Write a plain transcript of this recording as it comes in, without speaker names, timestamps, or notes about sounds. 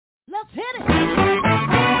let's hit it.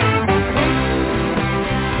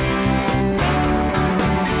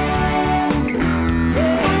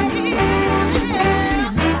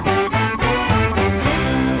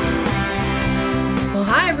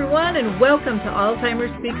 And welcome to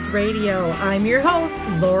Alzheimer's Speaks Radio. I'm your host,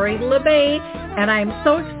 Lori LeBay, and I'm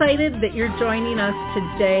so excited that you're joining us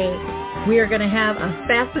today. We are going to have a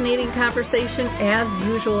fascinating conversation as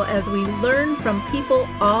usual as we learn from people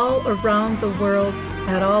all around the world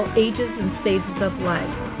at all ages and stages of life.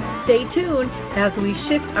 Stay tuned as we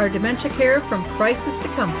shift our dementia care from crisis to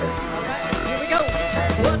comfort. All right, here we go.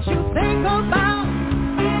 What you think about,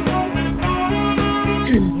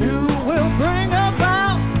 you will bring about.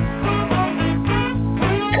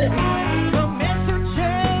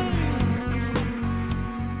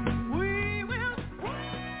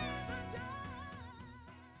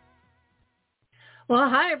 Well,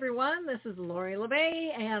 hi, everyone. This is Lori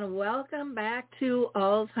LeBay, and welcome back to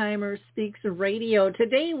Alzheimer's Speaks Radio.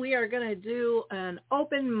 Today, we are going to do an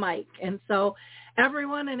open mic, and so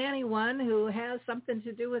everyone and anyone who has something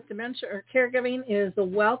to do with dementia or caregiving is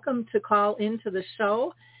welcome to call into the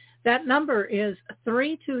show. That number is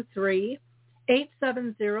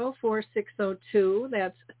 323-870-4602.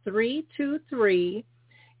 That's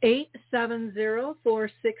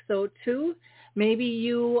 323-870-4602. Maybe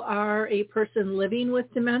you are a person living with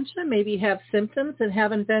dementia. Maybe you have symptoms and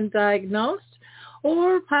haven't been diagnosed.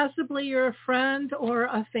 Or possibly you're a friend or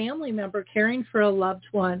a family member caring for a loved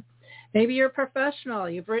one. Maybe you're a professional.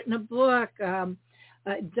 You've written a book, done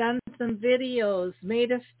some videos,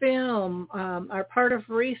 made a film, are part of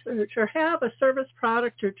research, or have a service,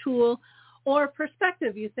 product, or tool, or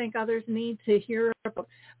perspective you think others need to hear about.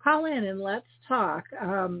 Call in and let's talk.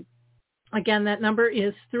 Again, that number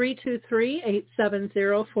is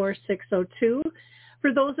 323-870-4602.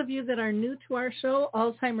 For those of you that are new to our show,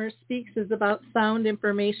 Alzheimer's Speaks is about sound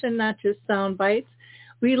information, not just sound bites.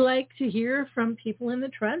 We like to hear from people in the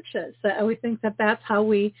trenches. We think that that's how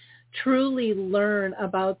we truly learn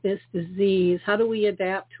about this disease. How do we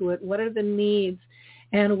adapt to it? What are the needs?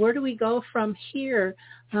 And where do we go from here?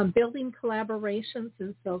 Building collaborations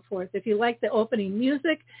and so forth. If you like the opening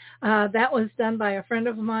music, that was done by a friend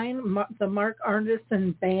of mine, the Mark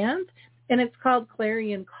Arneson Band, and it's called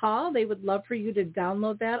Clarion Call. They would love for you to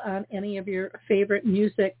download that on any of your favorite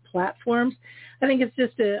music platforms. I think it's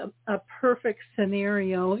just a perfect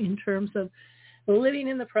scenario in terms of living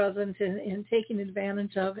in the present and taking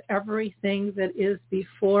advantage of everything that is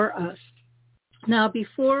before us. Now,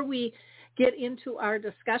 before we get into our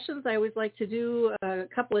discussions, I always like to do a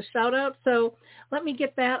couple of shout outs. So let me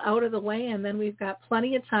get that out of the way, and then we've got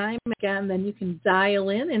plenty of time. Again, then you can dial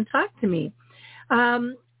in and talk to me.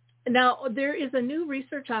 Now, there is a new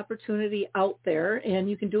research opportunity out there, and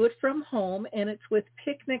you can do it from home, and it's with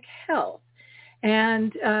Picnic Health.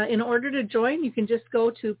 And in order to join, you can just go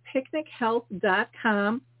to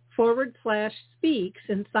picnichealth.com/speaks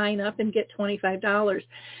and sign up and get $25.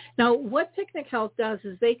 Now, what Picnic Health does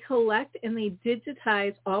is they collect and they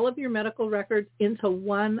digitize all of your medical records into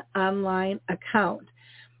one online account.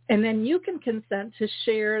 And then you can consent to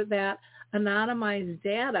share that anonymized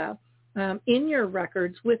data in your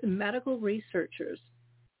records with medical researchers.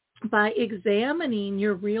 By examining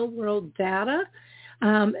your real-world data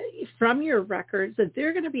from your records, that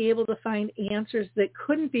they're going to be able to find answers that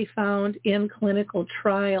couldn't be found in clinical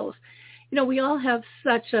trials. You know, we all have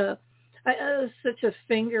such a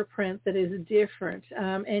fingerprint that is different,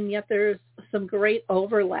 and yet there's some great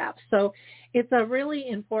overlap. So it's a really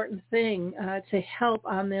important thing to help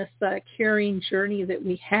on this caring journey that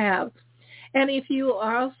we have. And if you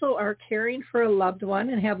also are caring for a loved one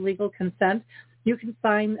and have legal consent, you can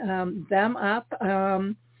sign them up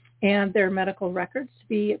and their medical records to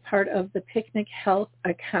be part of the Picnic Health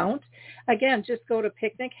account. Again, just go to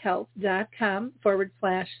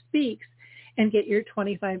picnichealth.com/speaks and get your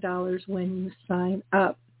 $25 when you sign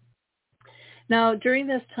up. Now, during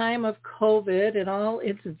this time of COVID and all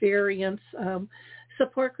its variants,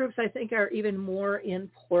 support groups, I think, are even more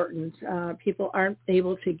important. People aren't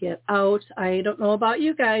able to get out. I don't know about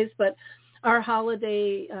you guys, but our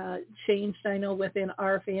holiday changed. I know within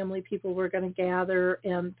our family, people were going to gather,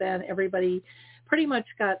 and then everybody pretty much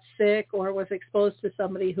got sick or was exposed to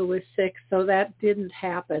somebody who was sick, so that didn't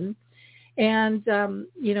happen. And,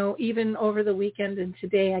 even over the weekend and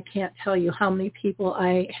today, I can't tell you how many people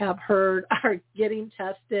I have heard are getting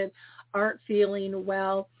tested, aren't feeling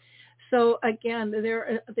well. So, again,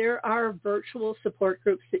 there are virtual support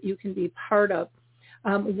groups that you can be part of.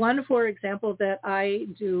 One, for example, that I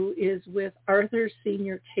do is with Arthur's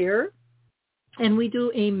Senior Care, and we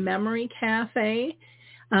do a memory cafe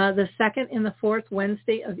the second and the fourth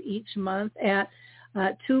Wednesday of each month at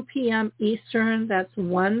 2 p.m. Eastern, that's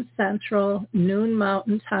 1 Central, noon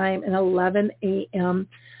Mountain Time, and 11 a.m.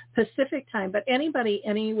 Pacific Time. But anybody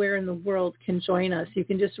anywhere in the world can join us. You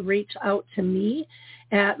can just reach out to me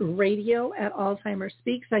at radio@Alzheimer's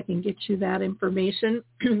Speaks. I can get you that information.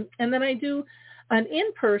 And then I do an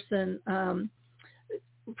in-person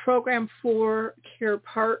program for care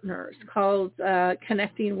partners called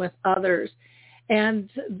Connecting with Others. And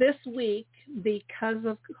this week, because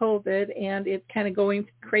of COVID and it's kind of going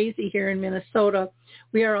crazy here in Minnesota,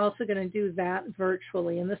 we are also going to do that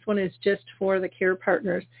virtually. And this one is just for the care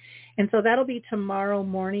partners. And so that'll be tomorrow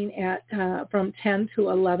morning at from 10 to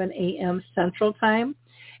 11 a.m. Central Time.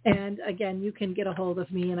 And again, you can get a hold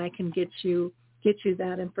of me and I can get you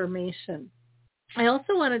that information. I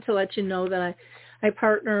also wanted to let you know that I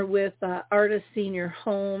partner with Artist Senior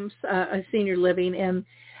Homes, Senior Living, and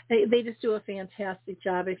they just do a fantastic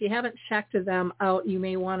job. If you haven't checked them out, you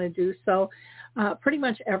may want to do so. Pretty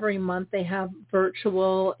much every month they have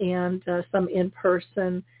virtual and some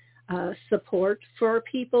in-person support for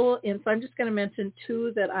people. And so I'm just going to mention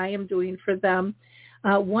 2 that I am doing for them.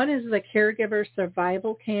 One is the Caregiver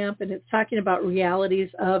Survival Camp, and it's talking about realities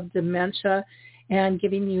of dementia and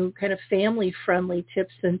giving you kind of family-friendly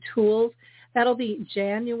tips and tools. That'll be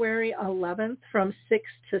January 11th from 6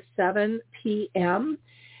 to 7 p.m.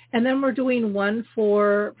 And then we're doing one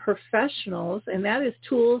for professionals, and that is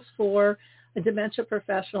tools for dementia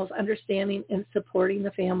professionals understanding and supporting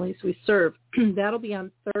the families we serve. That'll be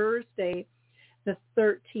on Thursday, the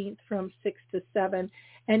 13th from 6 to 7.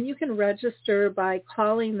 And you can register by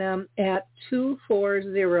calling them at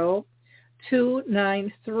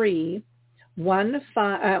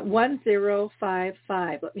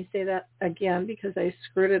 240-293-1055. Let me say that again because I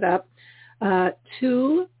screwed it up.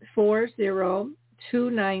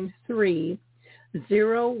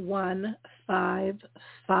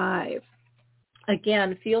 240-293-0155.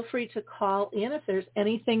 Again, feel free to call in if there's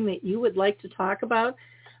anything that you would like to talk about.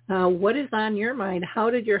 What is on your mind? How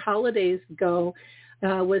did your holidays go?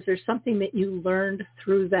 Was there something that you learned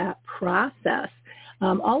through that process?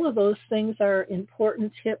 All of those things are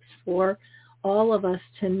important tips for all of us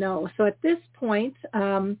to know. So at this point,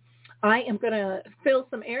 I am going to fill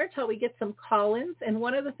some air till we get some call-ins. And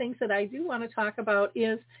one of the things that I do want to talk about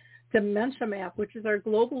is Dementia Map, which is our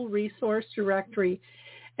global resource directory.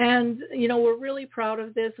 And, you know, we're really proud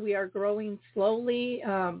of this. We are growing slowly.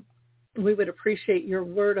 We would appreciate your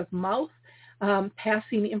word of mouth,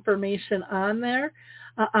 passing information on there.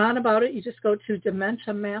 On about it, you just go to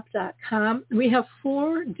dementiamap.com. We have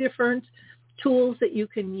 4 different tools that you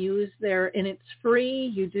can use there, and it's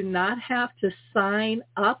free. You do not have to sign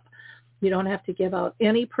up. You don't have to give out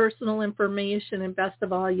any personal information, and best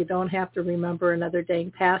of all, you don't have to remember another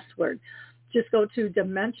dang password. Just go to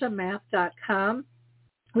dementiamap.com.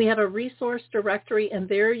 We have a resource directory, and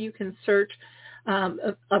there you can search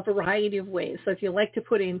a variety of ways. So if you like to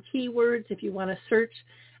put in keywords, if you want to search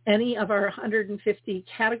any of our 150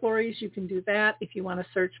 categories, you can do that. If you want to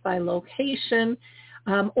search by location,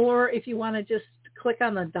 or if you want to just click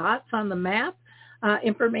on the dots on the map,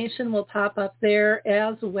 information will pop up there,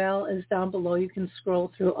 as well as down below you can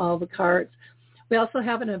scroll through all the cards. We also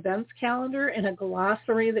have an events calendar and a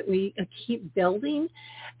glossary that we keep building,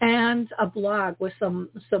 and a blog with some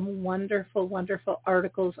wonderful, wonderful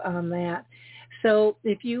articles on that. So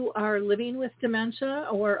if you are living with dementia,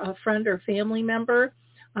 or a friend or family member,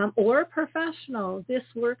 or a professional, this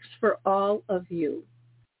works for all of you.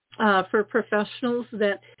 For professionals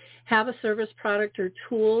that have a service, product, or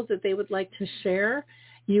tool that they would like to share,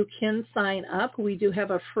 you can sign up. We do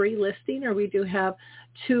have a free listing, or we do have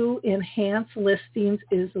 2 enhanced listings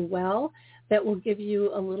as well that will give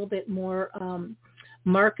you a little bit more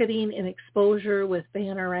marketing and exposure with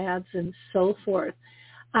banner ads and so forth.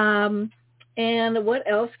 And what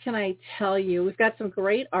else can I tell you? We've got some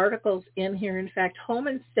great articles in here. In fact, Home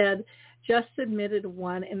Instead just submitted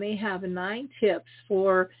one, and they have 9 tips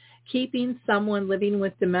for keeping someone living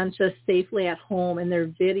with dementia safely at home, and their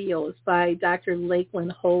videos by Dr.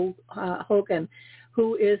 Lakeland Hogan,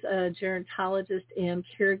 who is a gerontologist and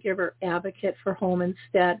caregiver advocate for Home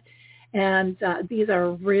Instead. And these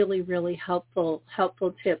are really, really helpful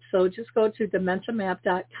tips. So just go to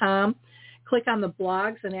dementiamap.com. Click on the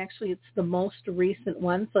blogs, and actually it's the most recent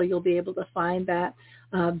one, so you'll be able to find that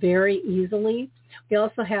very easily. We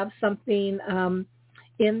also have something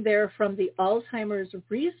in there from the Alzheimer's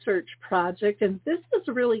Research Project, and this is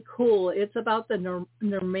really cool. It's about the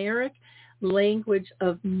numeric language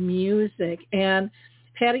of music, and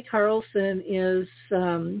Patty Carlson is,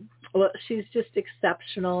 she's just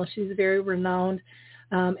exceptional. She's very renowned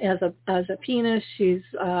as a pianist. She's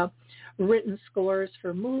written scores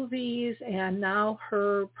for movies, and now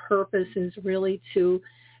her purpose is really to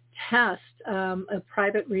test a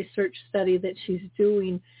private research study that she's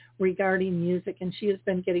doing regarding music, and she has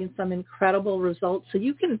been getting some incredible results. So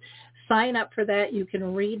you can sign up for that. You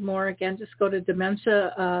can read more. Again, just go to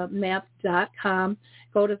dementiamap.com,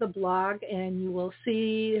 go to the blog, and you will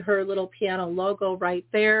see her little piano logo right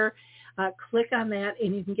there. Click on that,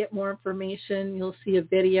 and you can get more information. You'll see a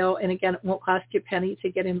video, and again, it won't cost you a penny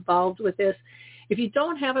to get involved with this. If you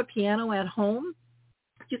don't have a piano at home,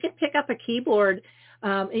 you can pick up a keyboard,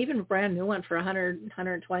 even a brand new one for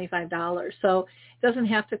 $125. So it doesn't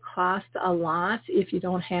have to cost a lot if you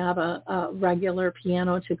don't have a regular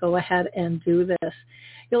piano to go ahead and do this.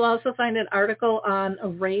 You'll also find an article on a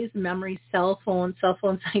raised memory cell phone. Cell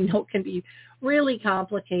phones, I know, can be really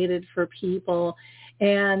complicated for people.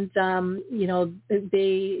 And,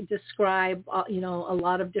 they describe, a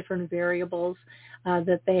lot of different variables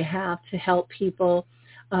that they have to help people.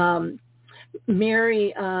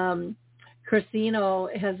 Mary Crisino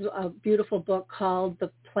has a beautiful book called The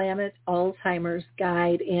Planet Alzheimer's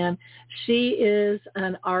Guide, and she is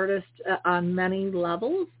an artist on many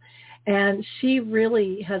levels, and she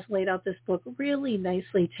really has laid out this book really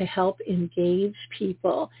nicely to help engage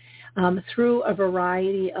people through a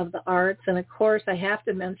variety of the arts. And of course, I have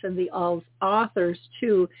to mention the Alz authors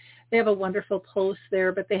too. They have a wonderful post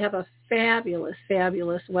there, but they have a fabulous,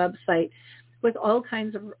 fabulous website with all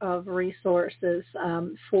kinds of resources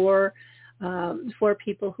for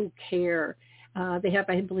people who care. They have,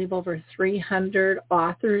 I believe, over 300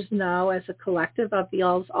 authors now as a collective of the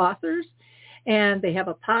Alz authors. And they have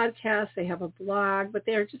a podcast, they have a blog, but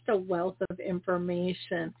they're just a wealth of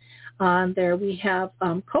information on there. We have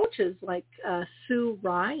coaches like Sue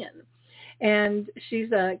Ryan, and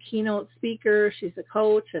she's a keynote speaker. She's a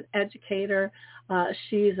coach, an educator.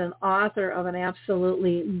 She's an author of an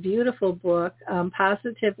absolutely beautiful book,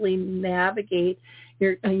 Positively Navigate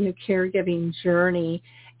Your Caregiving Journey.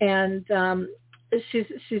 And she's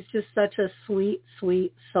just such a sweet,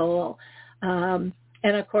 sweet soul.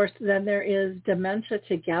 And, of course, then there is Dementia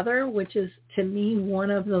Together, which is, to me, one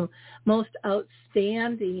of the most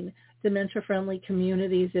outstanding dementia-friendly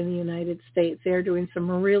communities in the United States. They're doing some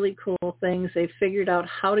really cool things. They've figured out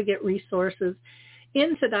how to get resources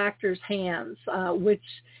into doctors' hands, which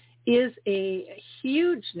is a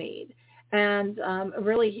huge need and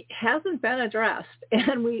really hasn't been addressed.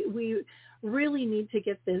 And we really need to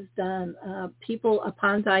get this done. People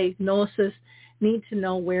upon diagnosis need to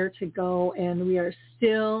know where to go, and we are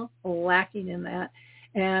still lacking in that.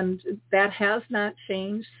 And that has not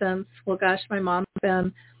changed since, my mom's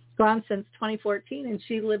been gone since 2014, and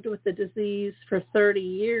she lived with the disease for 30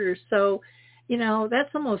 years. So, that's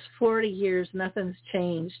almost 40 years. Nothing's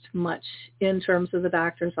changed much in terms of the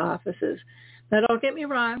doctor's offices. Now, don't get me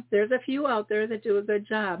wrong. There's a few out there that do a good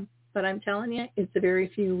job, but I'm telling you, it's a very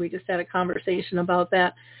few. We just had a conversation about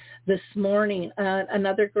that this morning.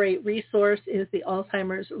 Another great resource is the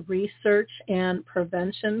Alzheimer's Research and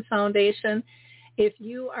Prevention Foundation. If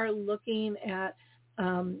you are looking at,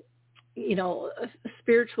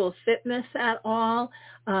 spiritual fitness at all,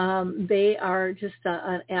 they are just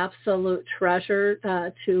an absolute treasure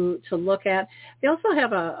to look at. They also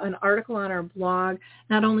have an article on our blog,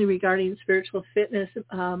 not only regarding spiritual fitness,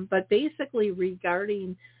 but basically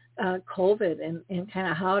regarding COVID and kind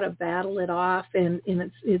of how to battle it off, and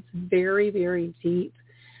it's very, very deep.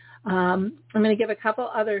 I'm going to give a couple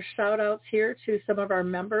other shout-outs here to some of our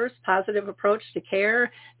members. Positive Approach to Care.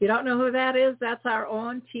 If you don't know who that is, that's our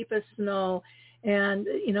own Teepa Snow. And,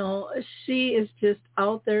 she is just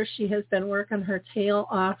out there. She has been working her tail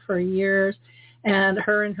off for years, and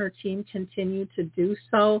her and her team continue to do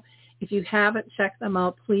so. If you haven't checked them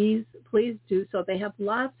out, please do so. They have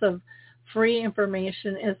lots of free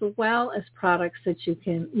information as well as products that you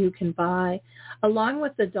can buy, along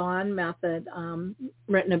with the Dawn Method,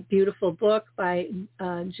 written a beautiful book by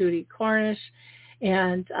Judy Cornish,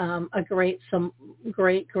 and some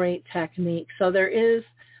great techniques. So there is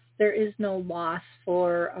no loss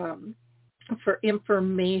for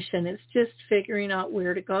information. It's just figuring out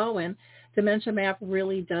where to go, and Dementia Map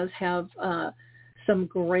really does have some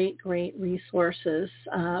great resources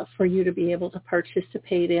for you to be able to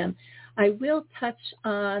participate in. I will touch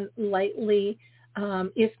on lightly,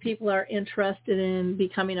 if people are interested in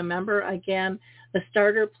becoming a member. Again, the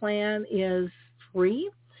starter plan is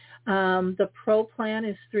free. The pro plan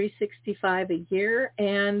is $365 a year,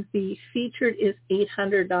 and the featured is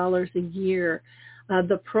 $800 a year.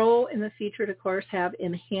 The pro and the featured, of course, have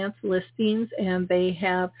enhanced listings, and they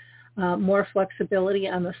have more flexibility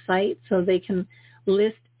on the site, so they can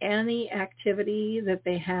list any activity that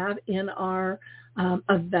they have in our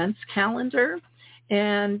events calendar,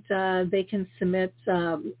 and they can submit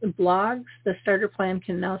blogs. The starter plan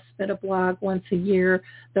can now submit a blog once a year,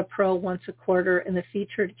 the pro once a quarter, and the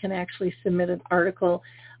featured can actually submit an article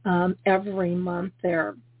every month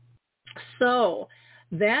there. So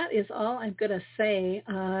that is all I'm going to say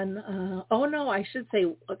on, I should say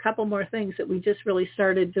a couple more things that we just really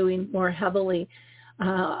started doing more heavily.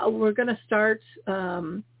 We're going to start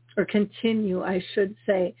or continue, I should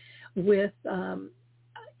say, with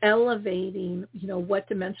elevating, what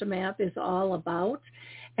Dementia Map is all about.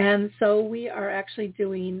 And so we are actually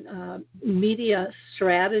doing media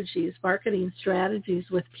strategies, marketing strategies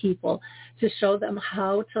with people to show them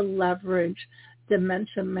how to leverage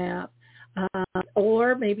Dementia Map.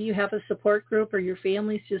 Or maybe you have a support group or your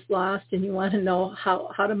family's just lost and you want to know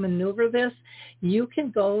how to maneuver this. You can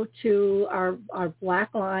go to our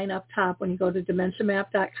black line up top when you go to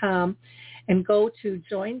dementiamap.com and go to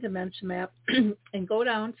Join Dementia Map and go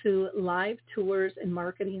down to Live Tours and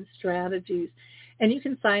Marketing Strategies. And you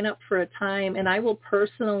can sign up for a time, and I will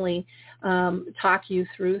personally talk you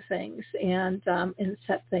through things and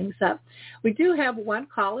set things up. We do have one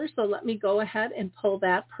caller, so let me go ahead and pull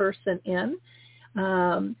that person in.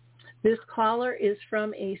 This caller is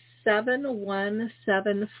from a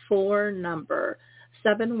 7174 number.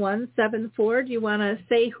 7174, do you want to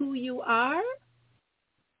say who you are?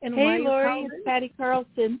 And hey, Lori, it's Patty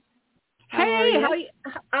Carlson.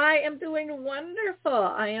 I am doing wonderful.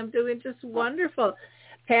 I am doing just wonderful.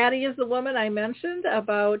 Patty is the woman I mentioned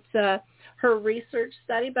about her research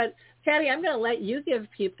study. But, Patty, I'm going to let you give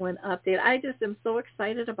people an update. I just am so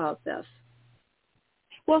excited about this.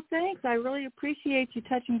 Well, thanks. I really appreciate you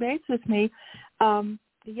touching base with me. The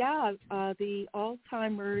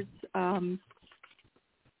Alzheimer's,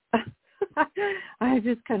 I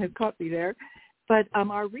just kind of caught me there. But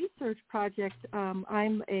our research project,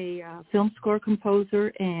 I'm a film score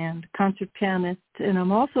composer and concert pianist, and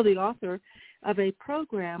I'm also the author of a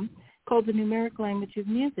program called The Numeric Language of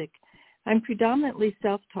Music. I'm predominantly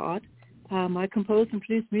self-taught. I composed and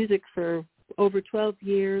produced music for over 12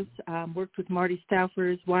 years, worked with Marty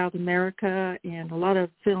Stauffer's Wild America and a lot of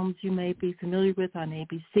films you may be familiar with on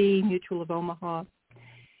ABC, Mutual of Omaha.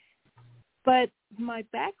 But my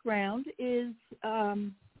background is...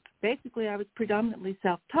 basically, I was predominantly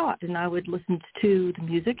self-taught, and I would listen to the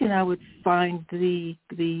music, and I would find the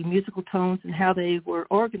musical tones and how they were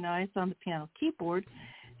organized on the piano keyboard,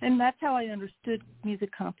 and that's how I understood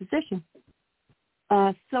music composition.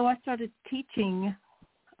 So I started teaching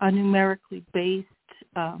a numerically based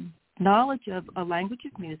knowledge of a language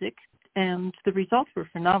of music, and the results were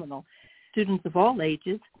phenomenal. Students of all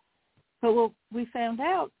ages. But what we found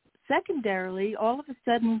out, secondarily, all of a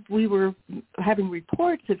sudden we were having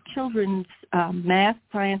reports of children's math,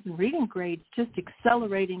 science, and reading grades just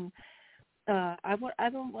accelerating, I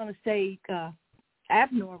don't want to say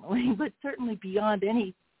abnormally, but certainly beyond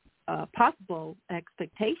any possible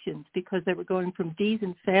expectations, because they were going from D's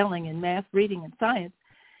and failing in math, reading, and science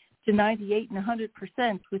to 98 and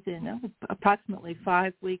 100% within approximately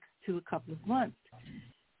 5 weeks to a couple of months.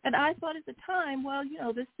 And I thought at the time, well,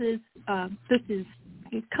 this is kind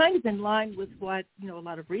of in line with what, a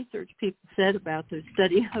lot of research people said about the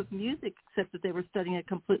study of music, except that they were studying a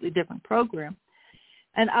completely different program.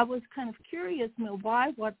 And I was kind of curious,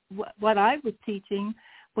 why what I was teaching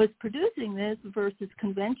was producing this versus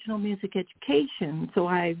conventional music education. So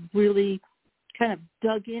I really kind of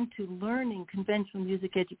dug into learning conventional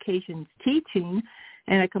music education's teaching,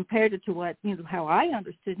 and I compared it to what, how I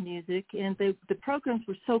understood music, and the programs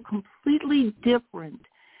were so completely different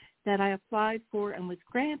that I applied for and was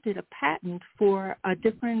granted a patent for a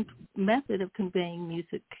different method of conveying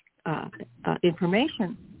music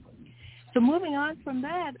information. So moving on from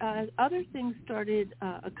that, other things started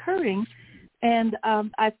occurring, and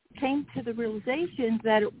I came to the realization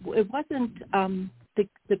that it wasn't the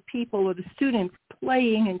people or the students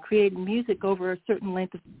playing and creating music over a certain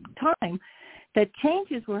length of time, that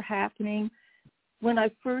changes were happening when I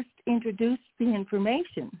first introduced the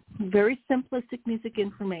information, very simplistic music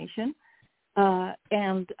information.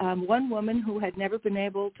 And one woman who had never been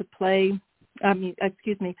able to had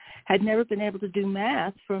never been able to do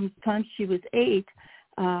math from the time she was 8.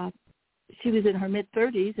 She was in her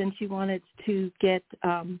mid-30s, and she wanted to get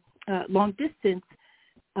long distance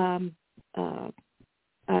a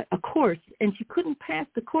course, and she couldn't pass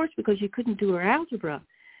the course because she couldn't do her algebra.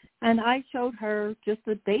 And I showed her just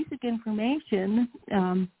the basic information,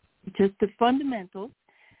 just the fundamentals,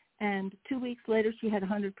 and 2 weeks later she had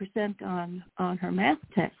 100% on her math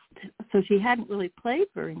test. So she hadn't really played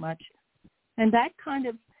very much. And that kind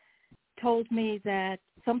of told me that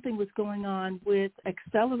something was going on with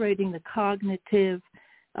accelerating the cognitive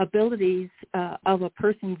abilities of a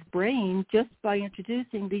person's brain just by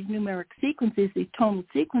introducing these numeric sequences, these tonal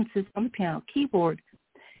sequences on the piano keyboard.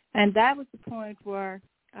 And that was the point where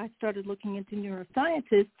I started looking into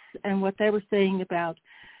neuroscientists and what they were saying about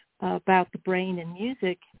the brain and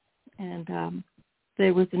music. And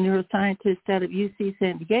there was a neuroscientist out of UC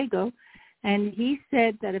San Diego, and he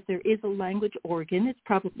said that if there is a language organ, it's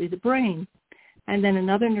probably the brain. And then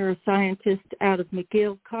another neuroscientist out of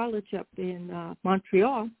McGill College up in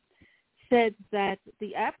Montreal said that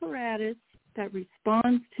the apparatus that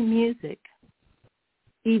responds to music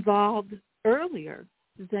evolved earlier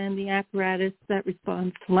than the apparatus that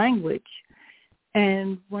responds to language.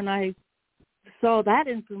 And when I saw that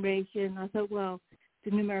information, I thought, well, the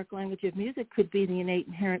numeric language of music could be the innate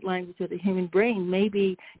inherent language of the human brain.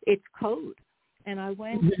 Maybe it's code. And I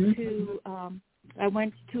went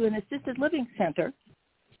to an assisted living center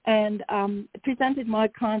and presented my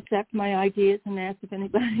concept, my ideas, and asked if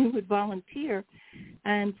anybody would volunteer.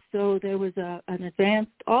 And so there was an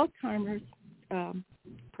advanced Alzheimer's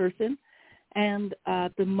person, and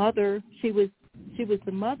the mother, she was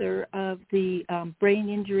the mother of the brain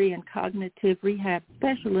injury and cognitive rehab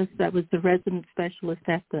specialist that was the resident specialist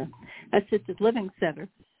at the assisted living center.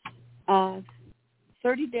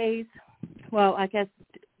 30 days, well, I guess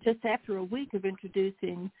just after a week of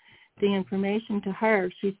introducing the information to her,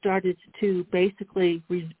 she started to basically,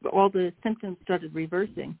 all the symptoms started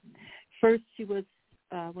reversing. First, she was,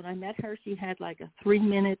 when I met her, she had like a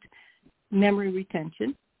 3-minute memory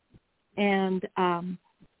retention, and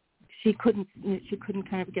she couldn't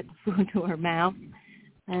kind of get the food to her mouth.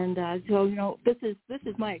 And so, this is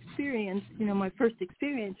my experience, my first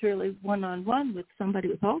experience really one-on-one with somebody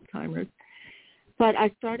with Alzheimer's. But I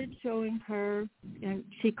started showing her, and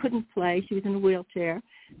she couldn't play. She was in a wheelchair.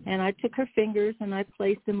 And I took her fingers and I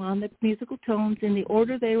placed them on the musical tones in the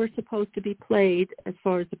order they were supposed to be played as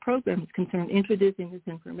far as the program is concerned, introducing this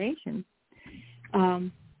information.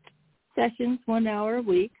 Sessions, 1 hour a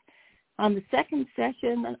week. On the second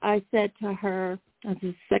session, I said to her,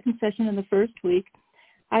 the second session in the first week,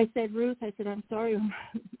 I said, Ruth, I'm sorry,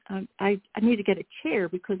 I need to get a chair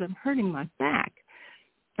because I'm hurting my back.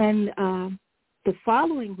 And the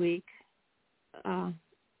following week,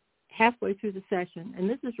 halfway through the session, and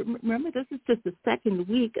this is just the second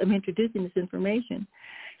week of introducing this information,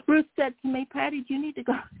 Ruth said to me, Patty, do you need to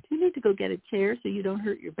go get a chair so you don't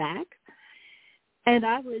hurt your back? And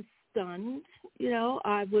I was stunned.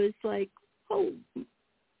 I was like, oh,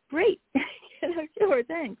 great. Sure,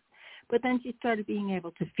 thanks. But then she started being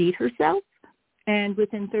able to feed herself, and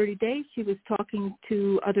within 30 days, she was talking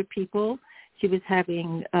to other people. She was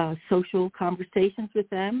having social conversations with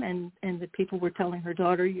them, and the people were telling her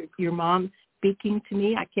daughter, your mom's speaking to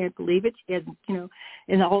me. I can't believe it. She hasn't, in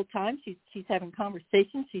the whole time she's having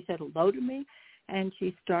conversations. She said hello to me, and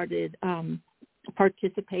she started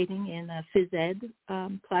participating in phys ed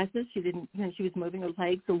classes. She didn't, she was moving her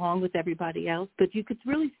legs along with everybody else, but you could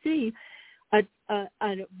really see a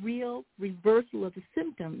real reversal of the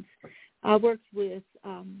symptoms. I worked with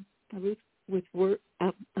I worked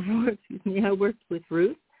with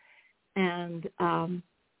Ruth, and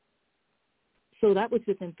so that was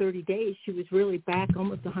within 30 days. She was really back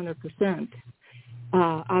almost 100%.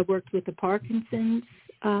 I worked with the Parkinson's,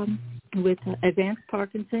 with advanced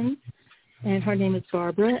Parkinson's, and her name is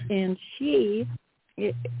Barbara, and she,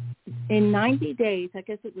 in 90 days, I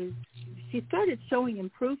guess it was, she started showing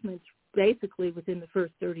improvements basically within the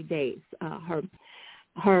first 30 days.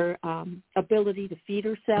 Her ability to feed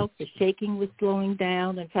herself, the shaking was slowing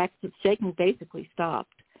down. In fact, the shaking basically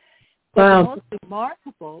stopped. But wow. The most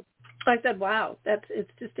remarkable. I said, "Wow,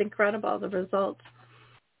 it's just incredible, the results."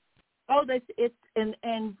 Oh, the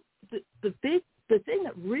thing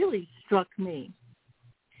that really struck me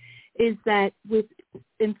is that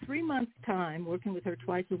in 3 months' time, working with her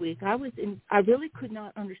twice a week, I really could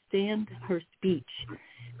not understand her speech.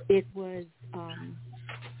 It was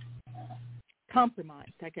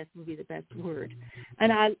compromised, I guess would be the best word.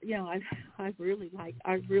 And I really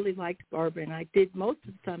liked Barbara, and I did most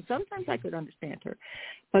of the time. Sometimes I could understand her,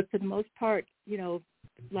 but for the most part,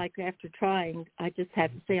 like after trying, I just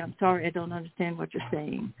had to say, I'm sorry, I don't understand what you're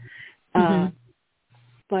saying. Mm-hmm.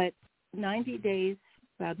 But 90 days,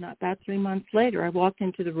 about 3 months later, I walked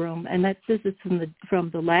into the room, and this is from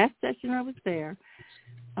the last session I was there.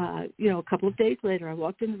 A couple of days later, I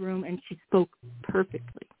walked in the room, and she spoke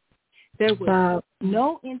perfectly. There was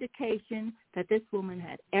no indication that this woman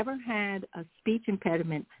had ever had a speech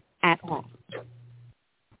impediment at all.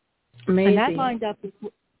 Amazing. And that lined up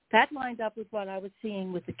that lined up with what I was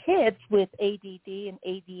seeing with the kids with ADD and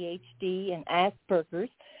ADHD and Asperger's.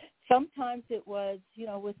 Sometimes it was,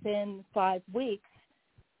 within 5 weeks,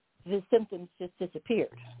 the symptoms just disappeared.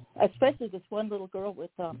 Especially this one little girl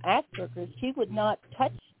with Asperger's, she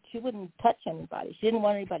wouldn't touch anybody. She didn't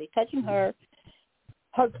want anybody touching her.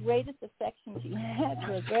 Her greatest affection she had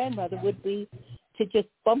for her grandmother would be to just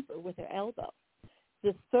bump her with her elbow.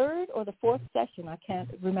 The third or the fourth session, I can't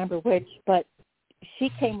remember which, but she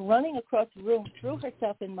came running across the room, threw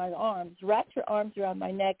herself in my arms, wrapped her arms around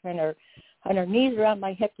my neck and her knees around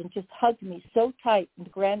my hips, and just hugged me so tight. And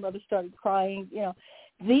the grandmother started crying.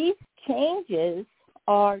 These changes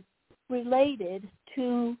are related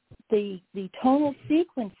to the tonal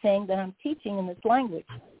sequencing that I'm teaching in this language.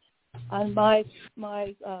 And my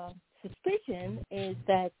suspicion is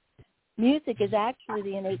that music is actually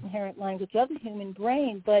the innate inherent language of the human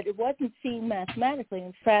brain, but it wasn't seen mathematically.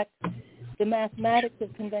 In fact, the mathematics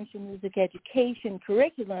of conventional music education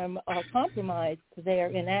curriculum are compromised. They're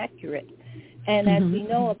inaccurate. And as we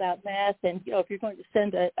know about math, and if you're going to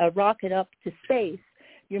send a rocket up to space,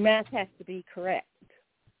 your math has to be correct.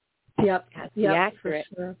 Yep, has to be accurate.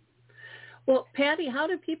 For sure. Well, Patty, how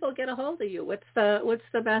do people get a hold of you? What's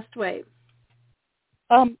the best way?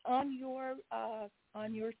 On your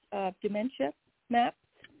dementia map,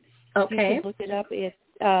 okay, you can look it up.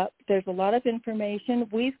 There's a lot of information.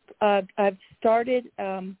 I've started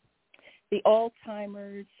the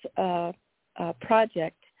Alzheimer's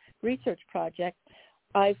research project.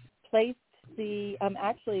 I've placed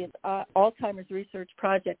actually it's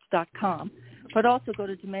alzheimersresearchproject.com, but also go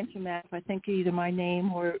to Dementia Map. I think either my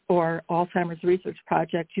name or Alzheimer's Research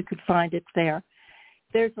Project, you could find it there.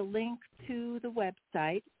 There's a link to the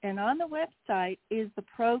website, and on the website is the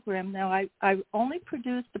program. Now, I only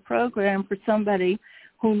produced the program for somebody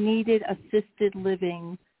who needed assisted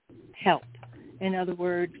living help. In other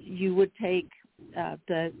words, you would take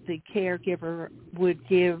the caregiver would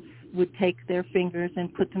take their fingers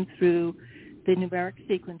and put them through the numeric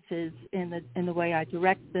sequences in the way I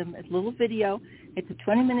direct them. It's a little video. It's a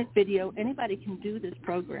 20-minute video. Anybody can do this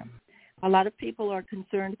program. A lot of people are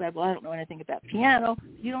concerned about, I don't know anything about piano.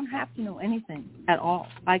 You don't have to know anything at all.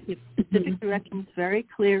 I give specific directions, very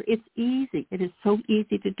clear. It's easy. It is so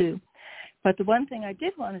easy to do. But the one thing I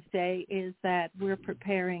did want to say is that we're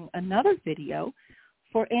preparing another video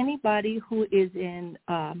for anybody who is in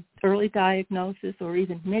early diagnosis or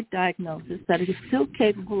even mid-diagnosis that is still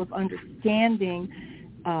capable of understanding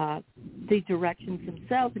the directions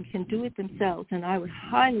themselves and can do it themselves. And I would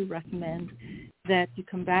highly recommend that you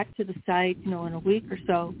come back to the site, in a week or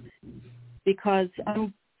so, because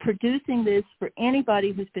I'm producing this for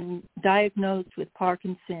anybody who's been diagnosed with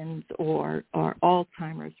Parkinson's or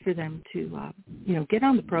Alzheimer's, for them to, get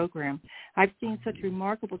on the program. I've seen such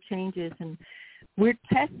remarkable changes, and we're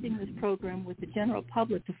testing this program with the general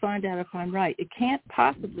public to find out if I'm right. It can't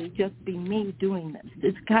possibly just be me doing this.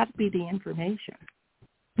 It's got to be the information.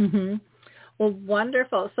 Mm-hmm. Well,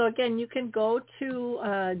 wonderful. So, again, you can go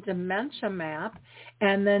to Dementia Map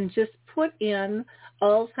and then just put in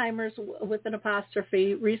Alzheimer's with an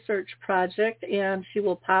apostrophe research project, and she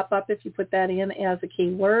will pop up if you put that in as a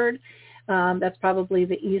keyword. That's probably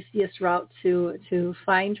the easiest route to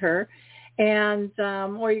find her. And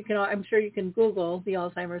or you can, I'm sure you can Google the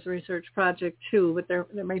Alzheimer's Research Project too, but there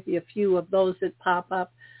might be a few of those that pop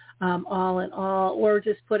up. All in all, or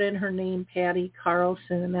just put in her name, Patty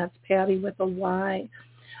Carlson, and that's Patty with a Y.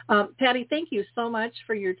 Patty, thank you so much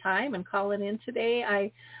for your time and calling in today.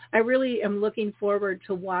 I really am looking forward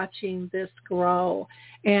to watching this grow.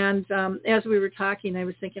 And as we were talking, I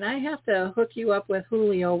was thinking I have to hook you up with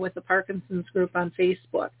Julio with the Parkinson's group on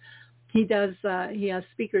Facebook. He has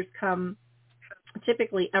speakers come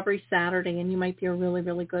typically every Saturday, and you might be a really,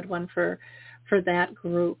 really good one for that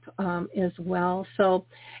group as well. So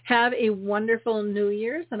have a wonderful New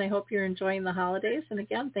Year's, and I hope you're enjoying the holidays. And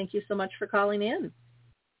again, thank you so much for calling in.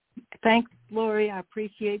 Thanks, Lori. I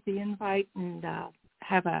appreciate the invite, and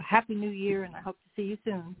have a happy New Year, and I hope to see you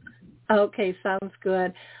soon. Okay, sounds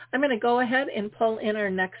good. I'm going to go ahead and pull in our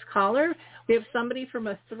next caller. We have somebody from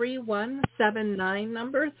a 3179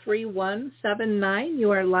 number, 3179.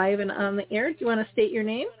 You are live and on the air. Do you want to state your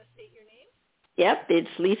name? Yep,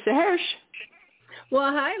 it's Lisa Hirsch. Well,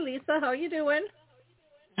 hi, Lisa. How are you doing?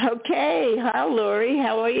 Okay. Hi, Lori.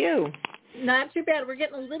 How are you? Not too bad. We're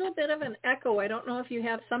getting a little bit of an echo. I don't know if you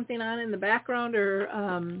have something on in the background or.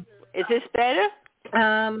 Is this better?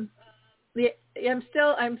 I'm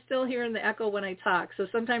still hearing the echo when I talk. So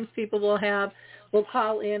sometimes people will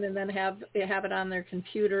call in and then have it on their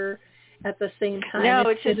computer at the same time. No,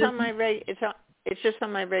 it's just on my it's just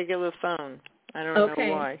on my regular phone. I don't know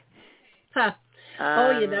why. Huh.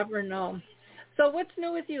 You never know. So what's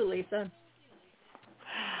new with you, Lisa?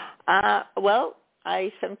 Well,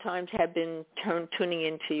 I sometimes have been tuning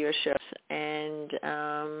into your shows,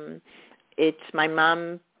 and it's my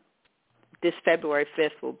mom. This February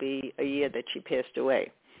 5th will be a year that she passed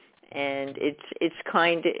away, and it's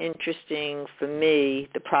kind of interesting for me,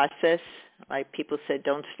 the process. Like people said,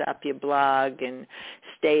 don't stop your blog and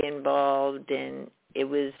stay involved, and it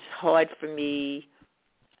was hard for me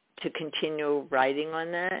to continue writing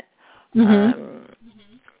on that.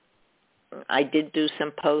 I did do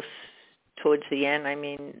some posts towards the end. I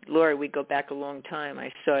mean, Lori, we go back a long time.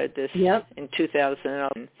 I started this in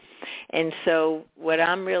 2011. And so what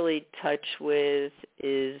I'm really touched with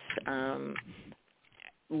is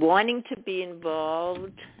wanting to be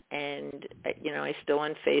involved. And, I still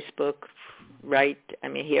on Facebook write,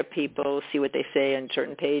 hear people, see what they say on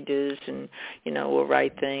certain pages, and, we'll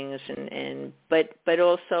write things. But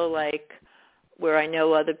also, like, where I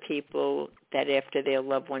know other people that after their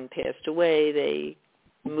loved one passed away, they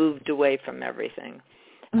moved away from everything.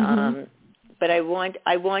 But I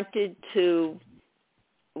wanted to,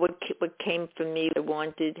 what came from me,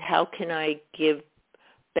 how can I give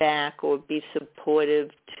back or be supportive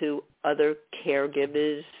to other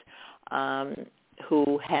caregivers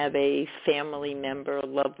who have a family member, a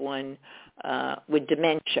loved one with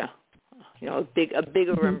dementia, a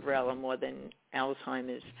bigger umbrella more than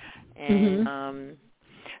Alzheimer's. And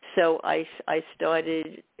so I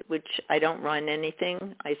started, which I don't run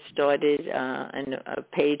anything. I started a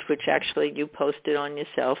page which actually you posted on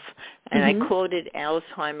yourself, and I called it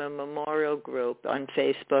Alzheimer Memorial Group on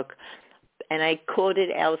Facebook. And I called it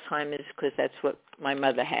Alzheimer's because that's what my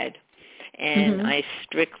mother had. And I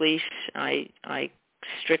strictly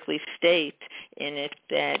state in it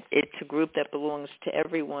that it's a group that belongs to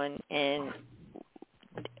everyone and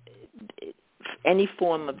any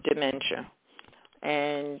form of dementia.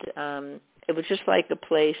 And it was just like a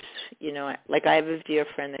place, like I have a dear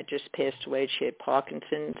friend that just passed away. She had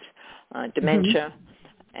Parkinson's, dementia,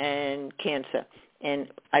 and cancer. And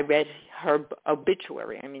I read her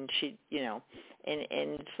obituary. She, and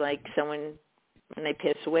it's like someone, when they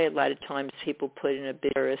pass away, a lot of times people put in a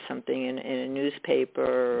obituary or something in a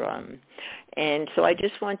newspaper. And so I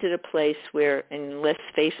just wanted a place where, unless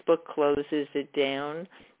Facebook closes it down,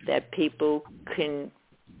 that people can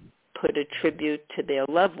put a tribute to their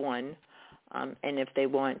loved one, and if they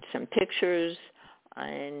want some pictures,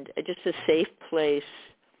 and just a safe place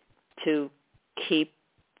to keep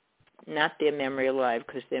not their memory alive,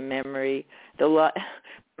 because their memory,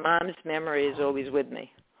 mom's memory is always with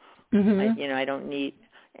me. I don't need,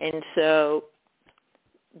 and so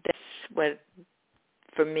that's what,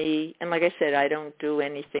 for me, and like I said, I don't do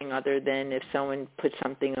anything other than if someone puts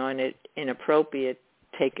something on it inappropriate,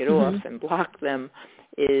 take it off and block them.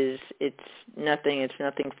 It's nothing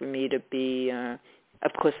for me to be,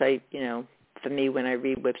 of course for me, when I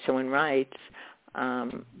read what someone writes,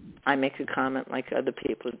 I make a comment like other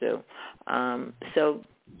people do. So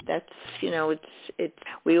that's, it's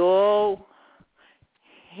we all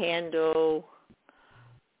handle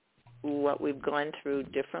what we've gone through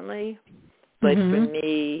differently, but for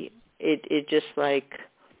me, it just like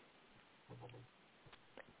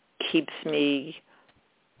keeps me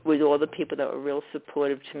with all the people that were real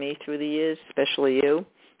supportive to me through the years, especially you,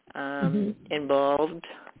 involved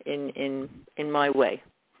in my way.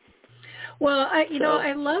 Well,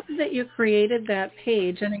 I love that you created that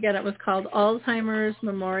page, and again, it was called Alzheimer's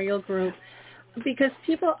Memorial Group, because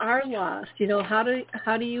people are lost.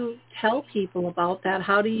 How do you tell people about that?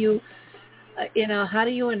 How do you, how do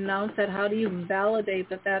you announce that? How do you validate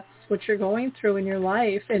that that's what you're going through in your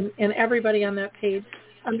life, and everybody on that page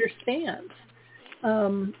understands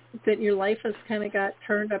that your life has kind of got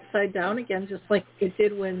turned upside down again, just like it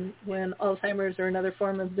did when Alzheimer's or another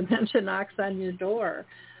form of dementia knocks on your door.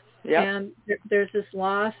 Yep. And there's this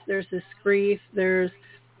loss, there's this grief, there's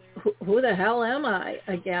who the hell am I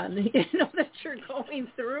again, that you're going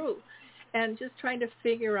through, and just trying to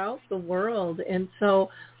figure out the world. And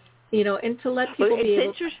so, and to let people be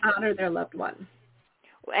able to honor their loved one.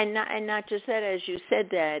 And not just that, as you said,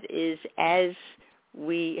 that is, as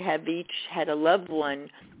we have each had a loved one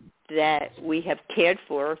that we have cared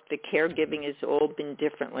for, the caregiving has all been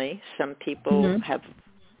differently. Some people have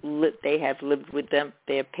lived with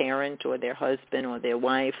their parent or their husband or their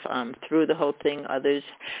wife through the whole thing. Others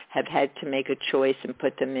have had to make a choice and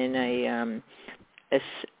put them in a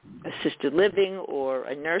assisted living or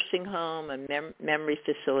a nursing home, a memory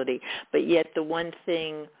facility. But yet the one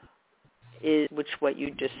thing is, which what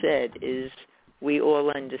you just said, is we all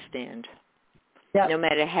understand. Yep. No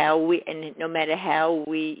matter how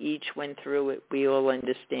we each went through it, we all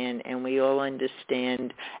understand, and we all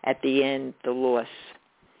understand at the end the loss.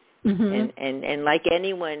 Mm-hmm. And like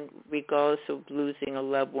anyone, regardless of losing a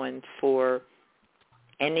loved one for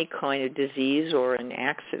any kind of disease or an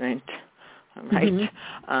accident, right?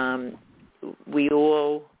 Mm-hmm. We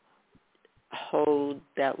all hold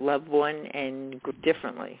that loved one and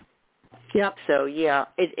differently. Yep. So, yeah,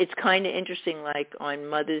 it's kind of interesting, like on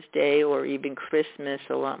Mother's Day or even Christmas,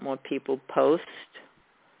 a lot more people post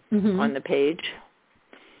on the page.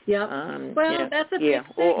 Yeah. Well, that's a big thing.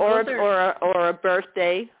 Or a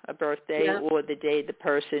birthday, Yeah. or the day the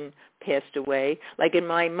person passed away. Like in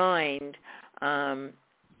my mind,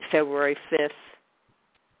 February 5th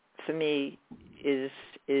for me is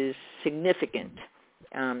significant.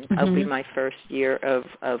 It'll be my first year of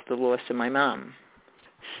the loss of my mom.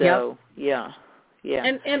 So, yeah.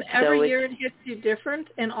 And every year it hits you different,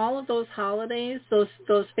 and all of those holidays,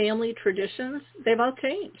 those family traditions, they've all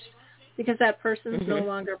changed because that person's no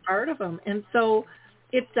longer part of them. And so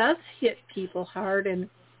it does hit people hard, and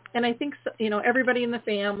I think, everybody in the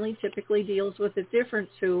family typically deals with it different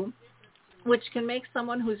too, which can make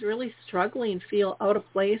someone who's really struggling feel out of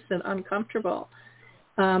place and uncomfortable.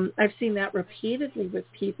 I've seen that repeatedly with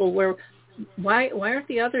people where why aren't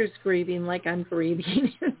the others grieving like I'm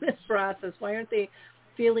grieving in this process? Why aren't they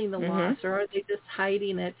feeling the loss, or are they just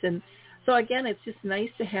hiding it? And so again, it's just nice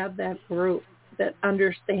to have that group that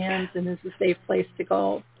understands and is a safe place to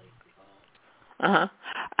go. I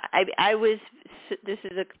was. This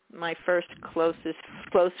is my first close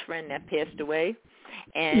friend that passed away,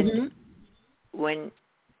 and when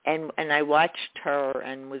I watched her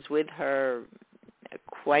and was with her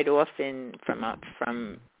quite often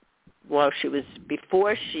from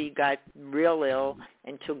before she got real ill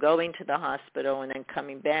until going to the hospital and then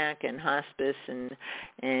coming back and hospice and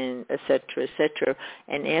et cetera, et cetera.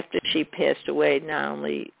 And after she passed away, not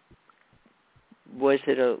only was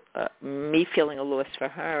it me feeling a loss for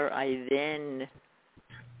her, I then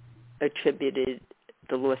attributed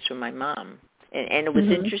the loss to my mom. And it was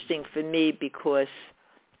interesting for me because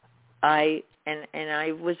I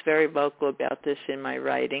was very vocal about this in my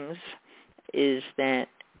writings, is that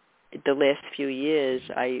the last few years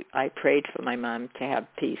I prayed for my mom to have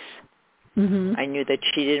peace. I knew that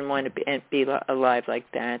she didn't want to be alive like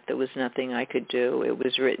that. There was nothing I could do. It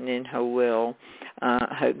was written in her will.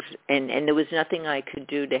 And there was nothing I could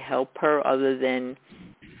do to help her other than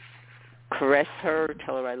caress her,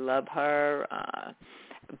 tell her I love her.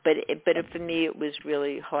 But for me, it was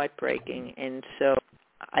really heartbreaking. And so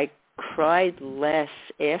I cried less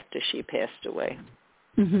after she passed away.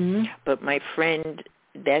 But my friend,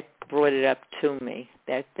 that brought it up to me,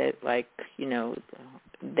 that like,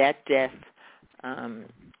 that death,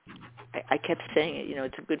 I kept saying it,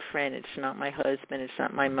 it's a good friend. It's not my husband. It's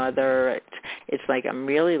not my mother. It's like I'm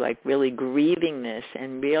really grieving this,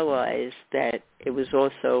 and realized that it was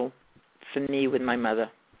also for me with my mother.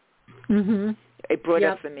 It brought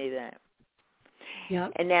up for me that.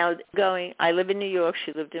 And now I live in New York,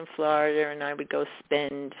 she lived in Florida, and I would go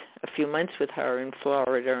spend a few months with her in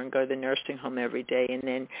Florida and go to the nursing home every day. And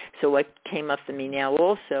then, so what came up for me now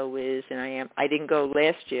also is, and I didn't go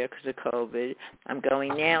last year because of COVID. I'm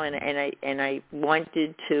going now, and I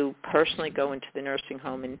wanted to personally go into the nursing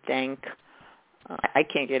home and thank. I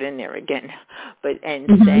can't get in there again, but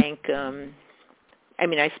thank.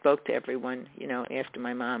 I spoke to everyone, after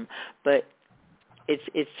my mom, but.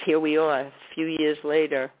 It's here we are a few years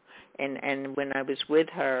later, and when I was with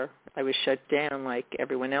her, I was shut down like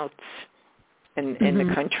everyone else in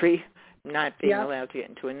the country, not being allowed to get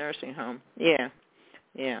into a nursing home. Yeah.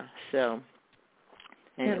 So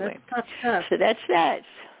anyway, so that's that.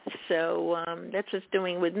 So that's what's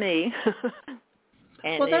doing with me.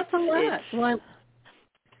 And that's a lot.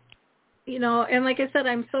 And like I said,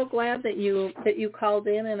 I'm so glad that you called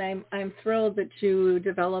in, and I'm thrilled that you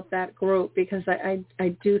developed that group, because I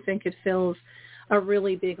do think it fills a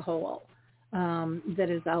really big hole that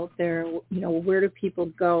is out there. Where do people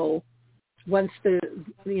go once this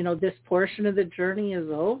portion of the journey is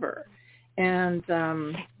over? And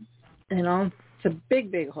it's a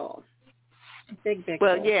big hole. Big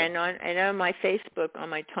well, hole. yeah, and on my Facebook, on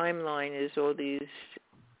my timeline, is all these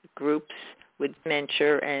groups with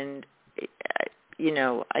dementia, and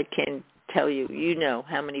I can tell you,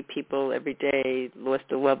 how many people every day lost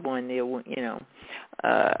a loved one.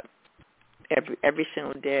 Every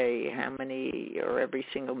single day, how many, or every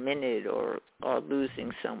single minute, or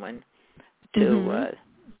losing someone to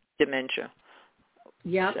dementia.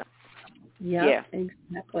 Yeah. So, yeah,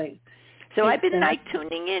 exactly. So I've been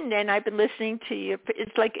tuning in, and I've been listening to you.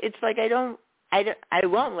 It's like I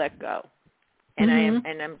won't let go. and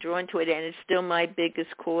I'm drawn to it, and it's still my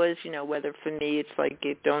biggest cause. Whether for me it's like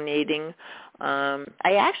donating.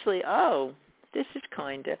 This is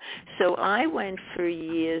so I went for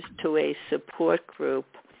years to a support group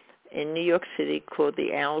in New York City called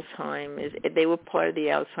the Alzheimer's. They were part of the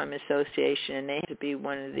Alzheimer's Association, and they had to be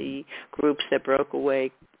one of the groups that broke away,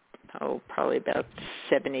 probably about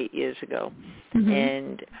 7-8 years ago.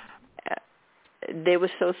 And they were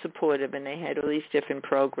so supportive, and they had all these different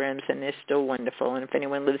programs, and they're still wonderful. And if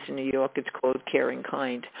anyone lives in New York, it's called Caring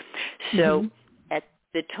Kind. So at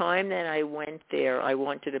the time that I went there, I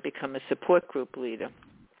wanted to become a support group leader.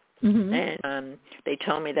 And they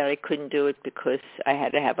told me that I couldn't do it because I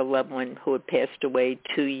had to have a loved one who had passed away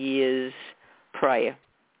 2 years prior.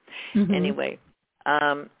 Anyway,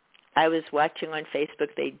 I was watching on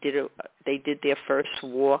Facebook. They did their first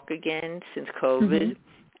walk again since COVID,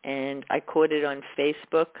 and I caught it on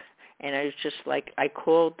Facebook. And I was just like, I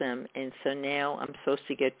called them, and so now I'm supposed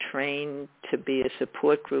to get trained to be a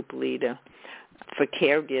support group leader for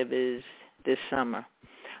caregivers this summer.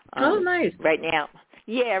 Nice. Right now.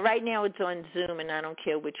 Yeah, right now it's on Zoom, and I don't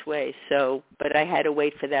care which way. But I had to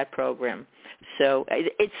wait for that program. So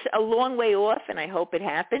it's a long way off, and I hope it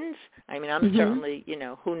happens. I mean, I'm certainly,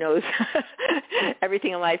 who knows?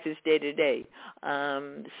 Everything in life is day to day.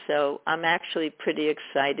 So I'm actually pretty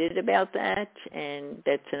excited about that, and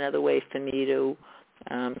that's another way for me to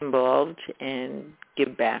involved and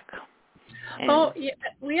give back. And, yeah,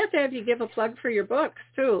 we have to have you give a plug for your books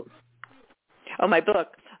too. Oh, my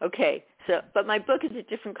book. Okay. But my book is a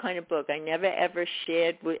different kind of book. I never ever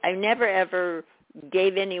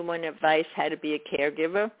gave anyone advice how to be a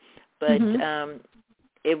caregiver, but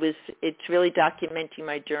it's really documenting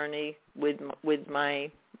my journey with my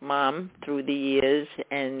mom through the years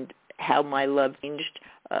and how my love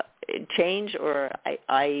changed, or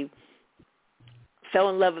I fell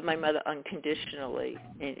in love with my mother unconditionally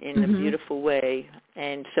in a beautiful way.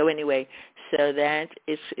 And so anyway, so that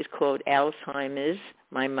is called Alzheimer's,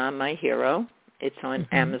 My Mom, My Hero. It's on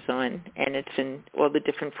Amazon, and it's in all the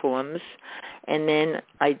different forms. And then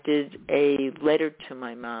I did a letter to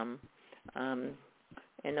my mom, and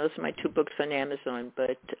those are my 2 books on Amazon.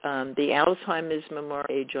 But the Alzheimer's Memorial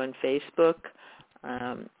page on Facebook,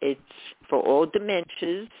 it's for all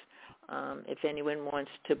dementias. If anyone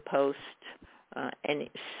wants to post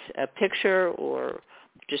a picture or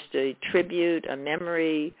just a tribute, a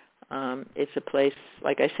memory, it's a place,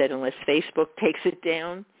 like I said, unless Facebook takes it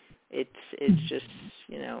down, it's just,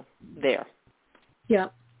 there. Yeah.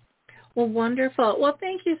 Well, wonderful. Well,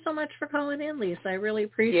 thank you so much for calling in, Lisa. I really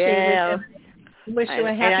appreciate it. And wish you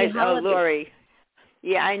a happy holiday. Oh, Lori.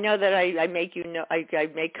 Yeah, I know that I make I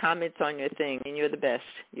make comments on your thing, and you're the best.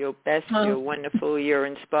 You're best. Oh. You're wonderful. You're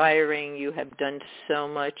inspiring. You have done so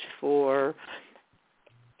much for,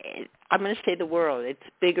 I'm going to say, the world. It's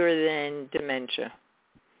bigger than dementia.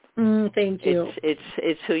 Thank you.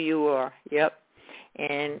 It's who you are. Yep.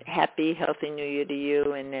 And happy, healthy New Year to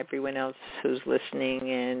you and everyone else who's listening.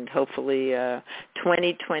 And hopefully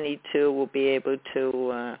 2022 will be able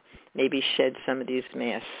to maybe shed some of these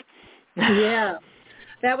masks. Yeah,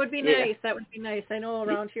 that would be nice. That would be nice. I know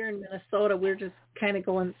around here in Minnesota, we're just kind of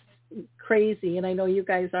going crazy. And I know you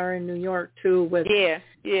guys are in New York, too, with the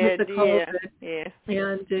COVID.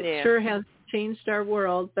 And it sure has changed our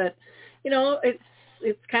world. But,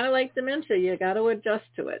 it's kind of like dementia. You got to adjust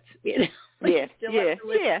to it. And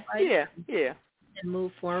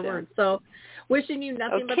move forward. So wishing you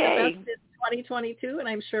nothing but the best in 2022, and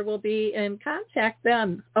I'm sure we'll be in contact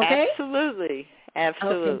then. Okay? Absolutely.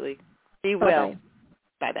 Okay. Be well.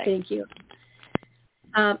 Bye-bye. Thank you.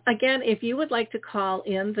 Again, if you would like to call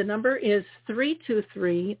in, the number is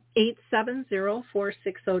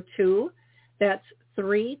 323-870-4602. That's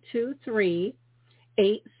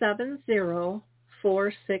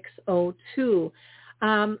 323-870-4602.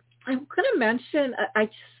 I'm going to mention, I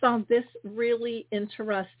just found this really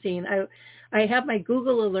interesting. I have my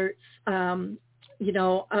Google alerts,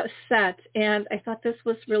 set, and I thought this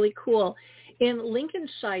was really cool. In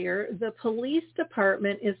Lincolnshire, the police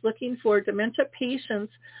department is looking for dementia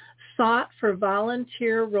patients sought for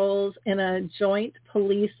volunteer roles in a joint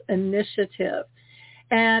police initiative.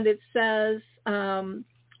 And it says,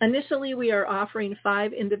 initially we are offering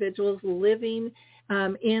 5 individuals living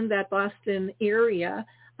in that Boston area,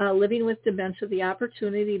 living with dementia, the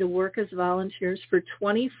opportunity to work as volunteers for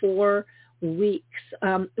 24 weeks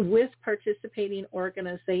with participating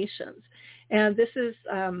organizations. And this is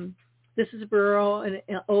a bureau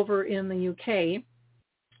over in the UK,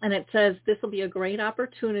 and it says this will be a great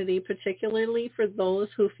opportunity, particularly for those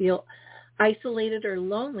who feel isolated or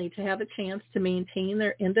lonely, to have a chance to maintain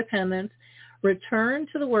their independence, return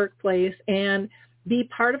to the workplace and be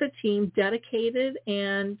part of a team dedicated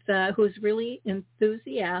and who's really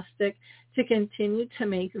enthusiastic to continue to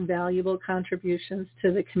make valuable contributions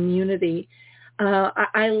to the community.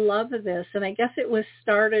 I love this, and I guess it was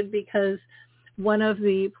started because one of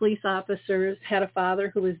the police officers had a father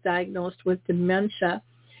who was diagnosed with dementia,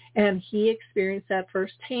 and he experienced that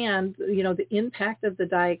firsthand, the impact of the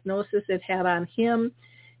diagnosis it had on him,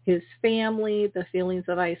 his family, the feelings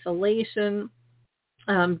of isolation,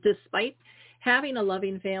 despite having a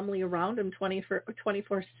loving family around him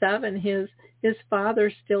 24/7, his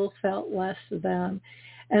father still felt less than.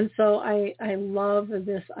 And so I love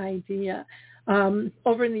this idea.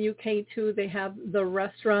 Over in the UK, too, they have the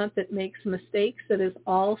restaurant that makes mistakes that is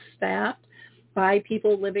all staffed by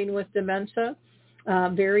people living with dementia.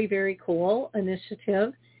 Very, very cool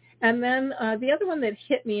initiative. And then the other one that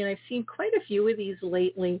hit me, and I've seen quite a few of these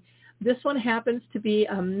lately, this one happens to be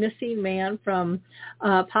a missing man from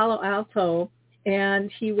Palo Alto,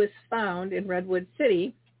 and he was found in Redwood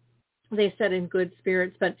City, they said in good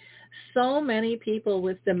spirits. But so many people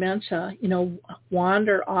with dementia,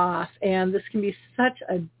 wander off, and this can be such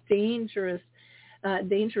a dangerous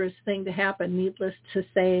thing to happen, needless to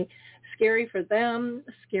say. Scary for them,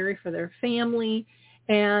 scary for their family.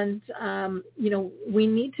 And, we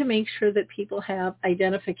need to make sure that people have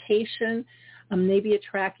identification, maybe a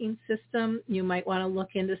tracking system. You might want to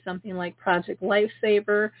look into something like Project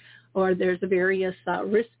Lifesaver, or there's various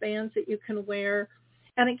wristbands that you can wear.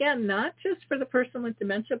 And again, not just for the person with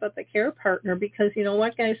dementia, but the care partner, because you know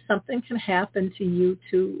what, guys, something can happen to you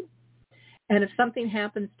too. And if something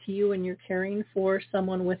happens to you and you're caring for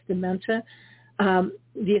someone with dementia,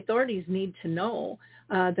 the authorities need to know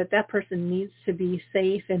that person needs to be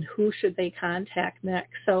safe, and who should they contact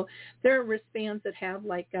next. So there are wristbands that have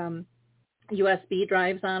like USB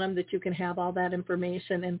drives on them that you can have all that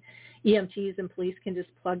information, and EMTs and police can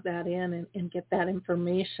just plug that in and get that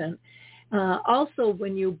information. Also,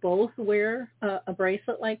 when you both wear a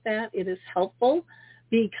bracelet like that, it is helpful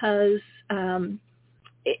because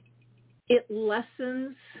it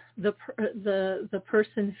lessens the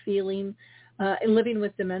person feeling, living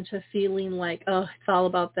with dementia, feeling like, oh, it's all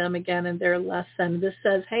about them again and they're less than. This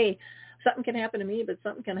says, hey, something can happen to me, but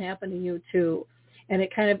something can happen to you too. And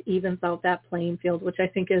it kind of evens out that playing field, which I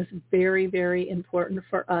think is very, very important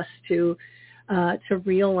for us to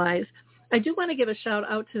realize. I do want to give a shout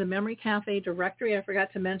out to the Memory Cafe directory. I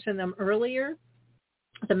forgot to mention them earlier.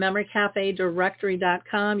 The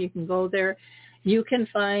memorycafedirectory.com. You can go there. You can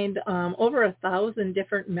find over 1,000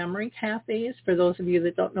 different memory cafes. For those of you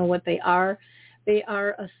that don't know what they are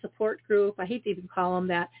a support group. I hate to even call them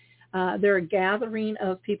that. They're a gathering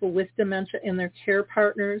of people with dementia and their care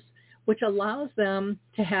partners, which allows them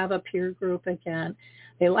to have a peer group again.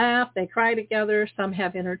 They laugh, they cry together, some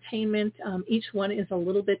have entertainment. Each one is a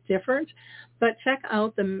little bit different, but check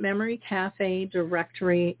out the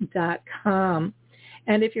memorycafedirectory.com.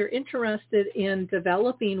 And if you're interested in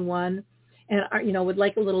developing one and would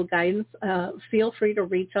like a little guidance, feel free to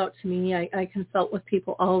reach out to me. I consult with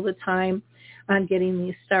people all the time on getting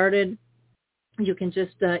these started. You can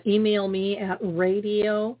just email me at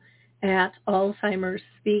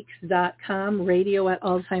radio@alzheimersspeaks.com,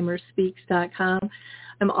 radio@alzheimersspeaks.com.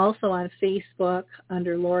 I'm also on Facebook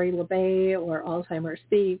under Lori LeBay or Alzheimer's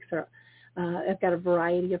Speaks, or I've got a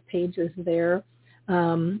variety of pages there.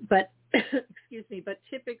 But excuse me, but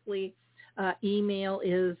typically email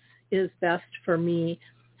is best for me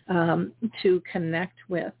to connect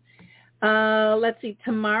with. Let's see,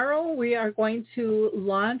 tomorrow we are going to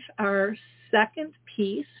launch our second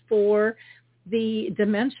piece for the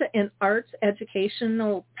Dementia and Arts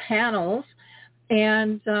educational panels.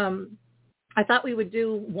 And I thought we would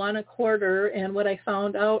do one a quarter, and what I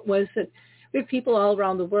found out was that we have people all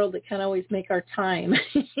around the world that can't always make our time.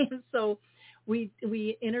 So I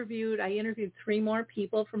interviewed 3 more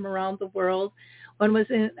people from around the world. One was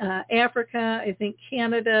in Africa, I think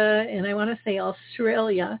Canada, and I want to say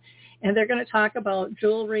Australia. And they're going to talk about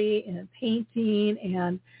jewelry and painting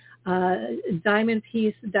and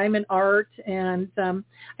diamond art. And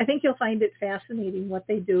I think you'll find it fascinating what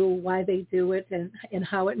they do, why they do it, and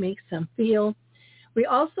how it makes them feel. We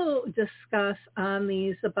also discuss on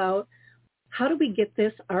these about how do we get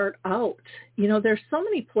this art out? There's so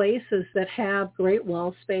many places that have great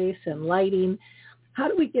wall space and lighting. How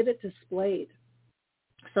do we get it displayed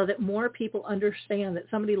so that more people understand that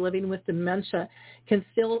somebody living with dementia can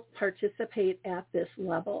still participate at this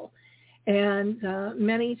level? And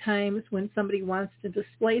many times when somebody wants to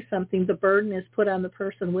display something, the burden is put on the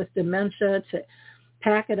person with dementia to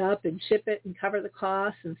pack it up and ship it and cover the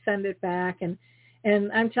costs and send it back. And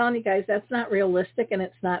And I'm telling you guys, that's not realistic and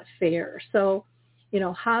it's not fair. So,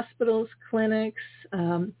 hospitals, clinics,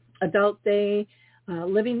 adult day,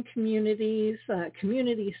 living communities,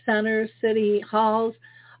 community centers, city halls,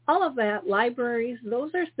 all of that, libraries,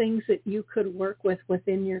 those are things that you could work with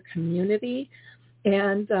within your community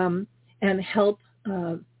and help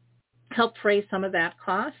fray some of that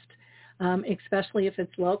cost, especially if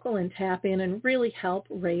it's local, and tap in and really help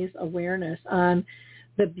raise awareness on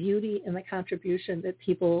the beauty and the contribution that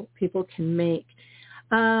people can make.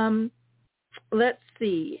 Let's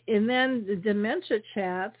see. And then the Dementia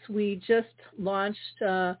Chats, we just launched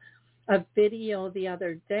a video the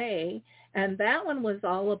other day, and that one was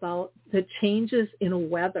all about the changes in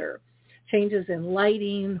weather, changes in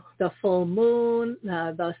lighting, the full moon,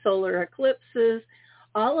 the solar eclipses,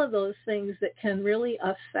 all of those things that can really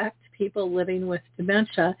affect people living with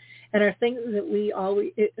dementia and are things that we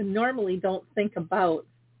normally don't think about,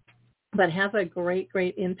 but have a great,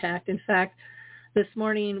 great impact. In fact, this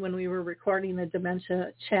morning when we were recording the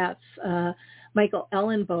Dementia Chats, Michael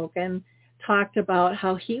Ellenbogen talked about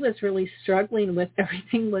how he was really struggling with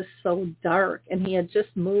everything was so dark, and he had just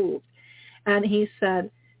moved. And he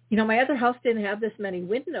said, my other house didn't have this many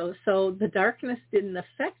windows, so the darkness didn't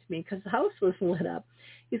affect me because the house was lit up.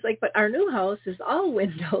 He's like, but our new house is all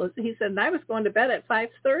windows. He said, and I was going to bed at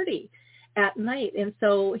 5:30 at night. And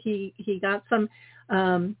so he got some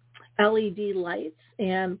LED lights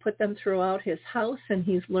and put them throughout his house, and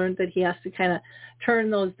he's learned that he has to kind of turn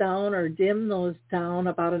those down or dim those down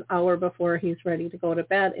about an hour before he's ready to go to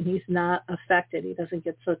bed, and he's not affected. He doesn't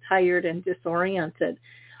get so tired and disoriented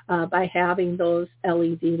by having those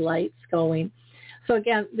LED lights going. So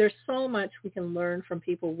again, there's so much we can learn from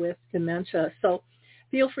people with dementia. So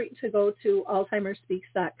feel free to go to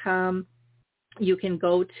alzheimerspeaks.com. You can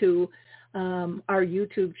go to our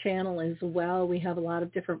YouTube channel as well. We have a lot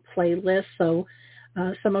of different playlists. So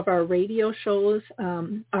some of our radio shows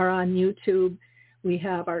are on YouTube. We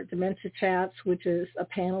have our Dementia Chats, which is a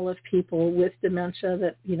panel of people with dementia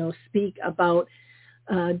that, speak about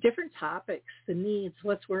different topics, the needs,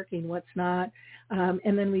 what's working, what's not.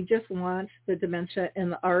 And then we just launched the Dementia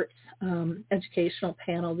and the Arts educational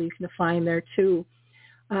panel that you can find there too.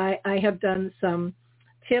 I have done some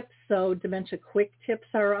tips, so Dementia Quick Tips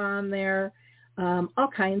are on there, all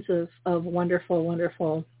kinds of wonderful,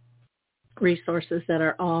 wonderful resources that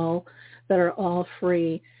are all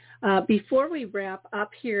free. Before we wrap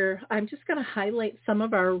up here, I'm just going to highlight some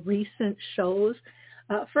of our recent shows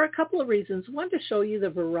for a couple of reasons. One, to show you the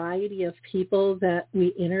variety of people that we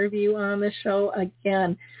interview on the show.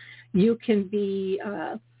 Again, you can be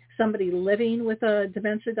somebody living with a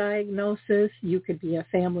dementia diagnosis. You could be a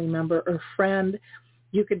family member or friend.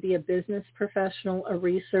 You could be a business professional, a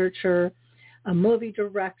researcher, a movie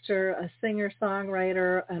director, a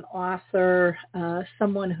singer-songwriter, an author,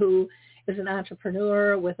 someone who is an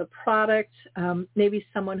entrepreneur with a product, maybe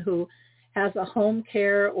someone who has a home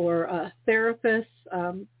care or a therapist.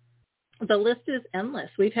 The list is endless.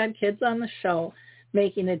 We've had kids on the show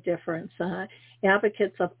making a difference,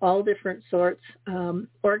 advocates of all different sorts,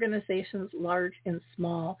 organizations large and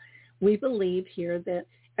small. We believe here that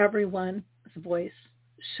everyone's voice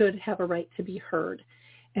should have a right to be heard.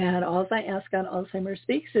 And all I ask on Alzheimer's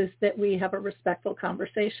Speaks is that we have a respectful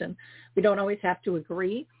conversation. We don't always have to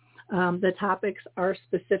agree. The topics are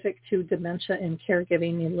specific to dementia and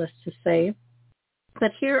caregiving, needless to say.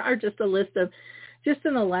 But here are just a list of, just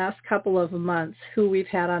in the last couple of months, who we've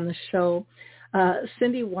had on the show.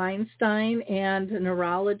 Cindy Weinstein and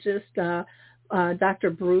neurologist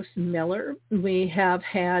Dr. Bruce Miller. We have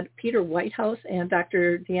had Peter Whitehouse and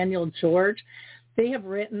Dr. Daniel George. They have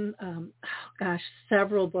written,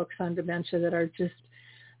 several books on dementia that are just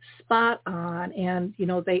spot on. And,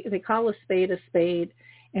 they call a spade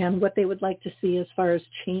and what they would like to see as far as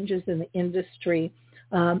changes in the industry.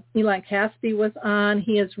 Eli Caspi was on.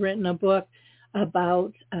 He has written a book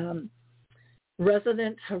about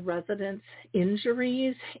resident-to-resident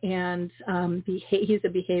injuries, and he's a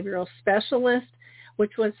behavioral specialist,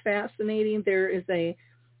 which was fascinating. There is a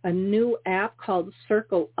new app called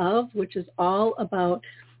Circle of, which is all about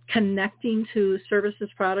connecting to services,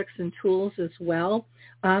 products, and tools as well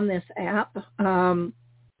on this app.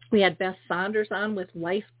 We had Beth Saunders on with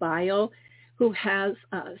Life Bio, who has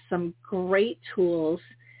some great tools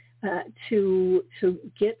to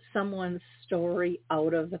get someone's story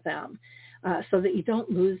out of them so that you don't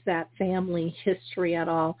lose that family history at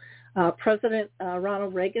all. President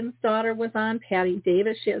Ronald Reagan's daughter was on, Patty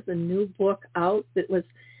Davis. She has a new book out that was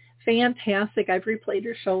fantastic. I've replayed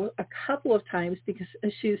her show a couple of times because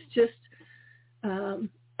she's just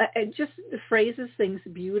it just phrases things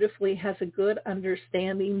beautifully, has a good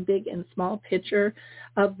understanding, big and small picture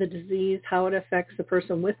of the disease, how it affects the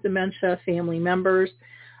person with dementia, family members.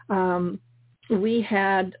 We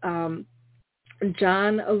had John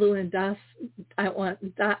Alunadas. I'm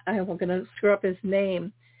going to screw up his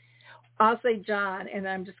name. I'll say John, and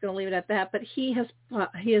I'm just going to leave it at that. But he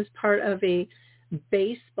is part of a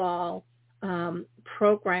baseball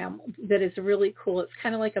program that is really cool. It's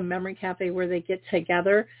kind of like a memory cafe where they get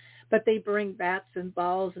together, but they bring bats and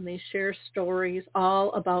balls and they share stories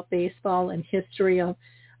all about baseball and history of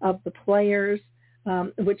the players,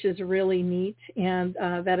 which is really neat. And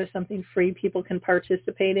that is something free people can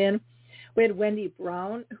participate in. We had Wendy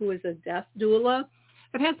Brown, who is a death doula.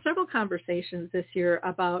 I've had several conversations this year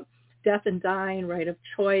about death and dying, right of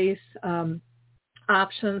choice,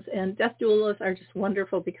 options, and death doulas are just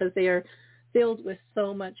wonderful because they are filled with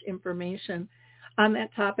so much information. On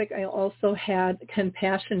that topic, I also had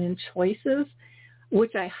Compassion and Choices,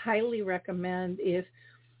 which I highly recommend if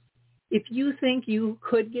you think you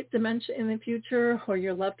could get dementia in the future or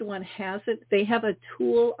your loved one has it. They have a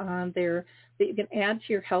tool on there that you can add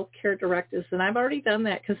to your healthcare directives, and I've already done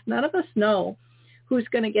that because none of us know who's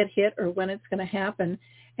going to get hit or when it's going to happen.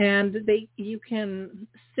 And you can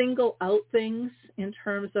single out things in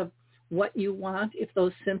terms of what you want. If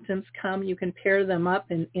those symptoms come, you can pair them up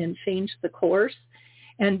and change the course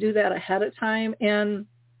and do that ahead of time. And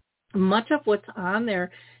much of what's on there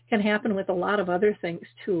can happen with a lot of other things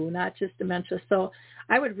too, not just dementia. So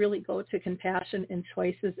I would really go to Compassion and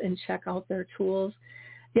Choices and check out their tools.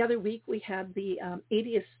 The other week we had the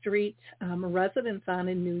 80th Street residents on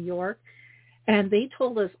in New York. And they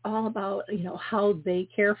told us all about, how they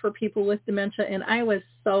care for people with dementia. And I was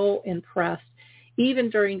so impressed.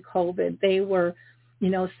 Even during COVID, they were,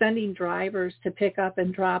 sending drivers to pick up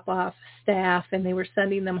and drop off staff. And they were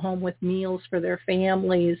sending them home with meals for their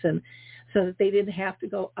families. And so that they didn't have to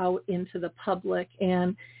go out into the public.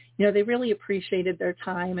 And, they really appreciated their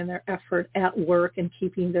time and their effort at work and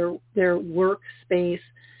keeping their workspace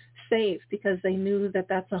safe because they knew that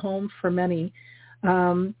that's a home for many.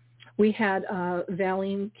 We had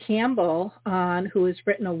Valine Campbell on, who has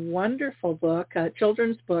written a wonderful book, a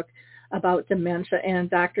children's book about dementia, and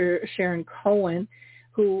Dr. Sharon Cohen,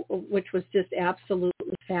 which was just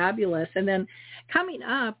absolutely fabulous. And then coming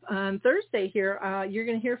up on Thursday here, you're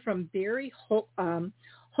going to hear from Barry Holzenhausen,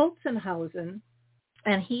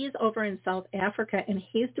 and he's over in South Africa, and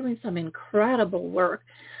he's doing some incredible work.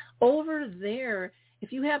 Over there,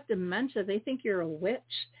 if you have dementia, they think you're a witch.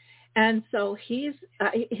 And so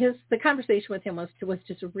the conversation with him was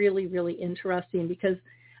just really, really interesting because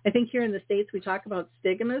I think here in the States we talk about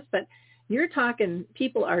stigmas, but you're talking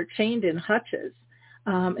people are chained in hutches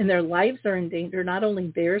and their lives are in danger, not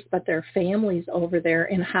only theirs, but their families over there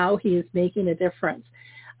and how he is making a difference.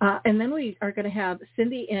 And then we are going to have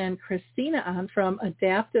Cindy and Christina on from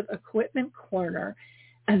Adaptive Equipment Corner,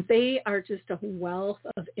 and they are just a wealth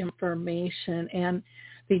of information. And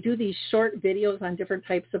they do these short videos on different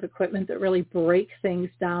types of equipment that really break things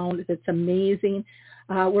down. It's amazing.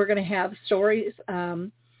 We're going to have Stories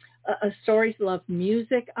Love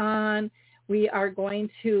Music on. We are going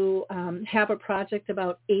to have a project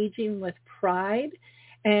about aging with pride.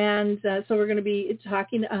 And so we're going to be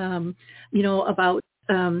talking, about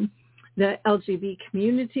the LGBT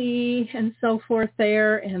community and so forth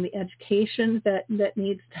there and the education that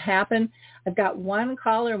needs to happen. I've got one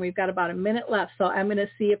caller and we've got about a minute left, so I'm going to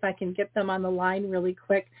see if I can get them on the line really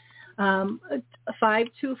quick.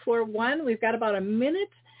 5241, we've got about a minute.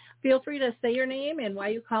 Feel free to say your name and why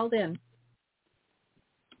you called in.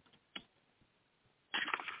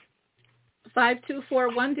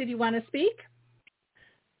 5241, did you want to speak?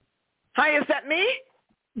 Hi, is that me?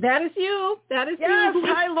 That is you. Yes. You.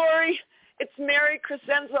 Hi, Lori. It's Mary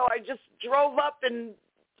Crescenzo. I just drove up and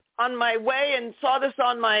on my way and saw this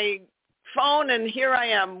on my phone, and here I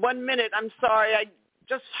am. 1 minute. I'm sorry. I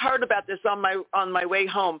just heard about this on my way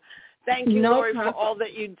home. Thank you, Lori, for all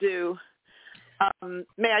that you do.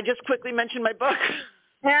 May I just quickly mention my book?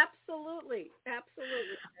 Absolutely.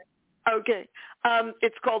 Okay.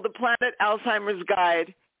 It's called The Planet Alzheimer's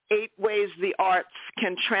Guide, 8 Ways the Arts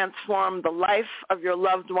Can Transform the Life of Your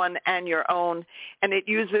Loved One and Your Own. And it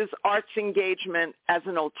uses arts engagement as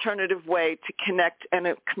an alternative way to connect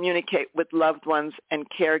and communicate with loved ones and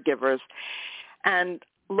caregivers. And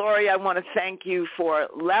Lori, I want to thank you for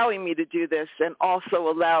allowing me to do this and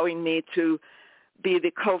also allowing me to be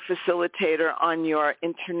the co-facilitator on your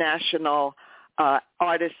international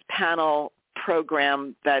artist panel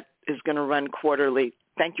program that is going to run quarterly.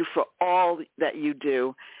 Thank you for all that you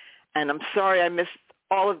do. And I'm sorry I missed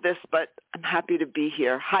all of this, but I'm happy to be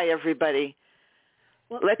here. Hi, everybody.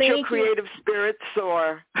 Well, let your creative spirit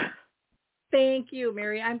soar. Thank you,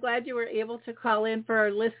 Mary. I'm glad you were able to call in for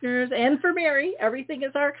our listeners and for Mary. Everything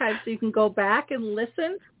is archived, so you can go back and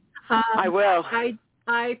listen. I will.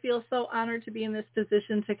 I feel so honored to be in this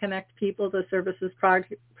position to connect people to services,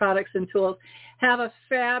 products, and tools. Have a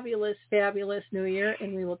fabulous, fabulous New Year,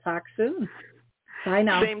 and we will talk soon. Bye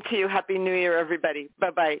now. Same to you. Happy New Year, everybody.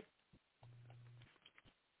 Bye-bye.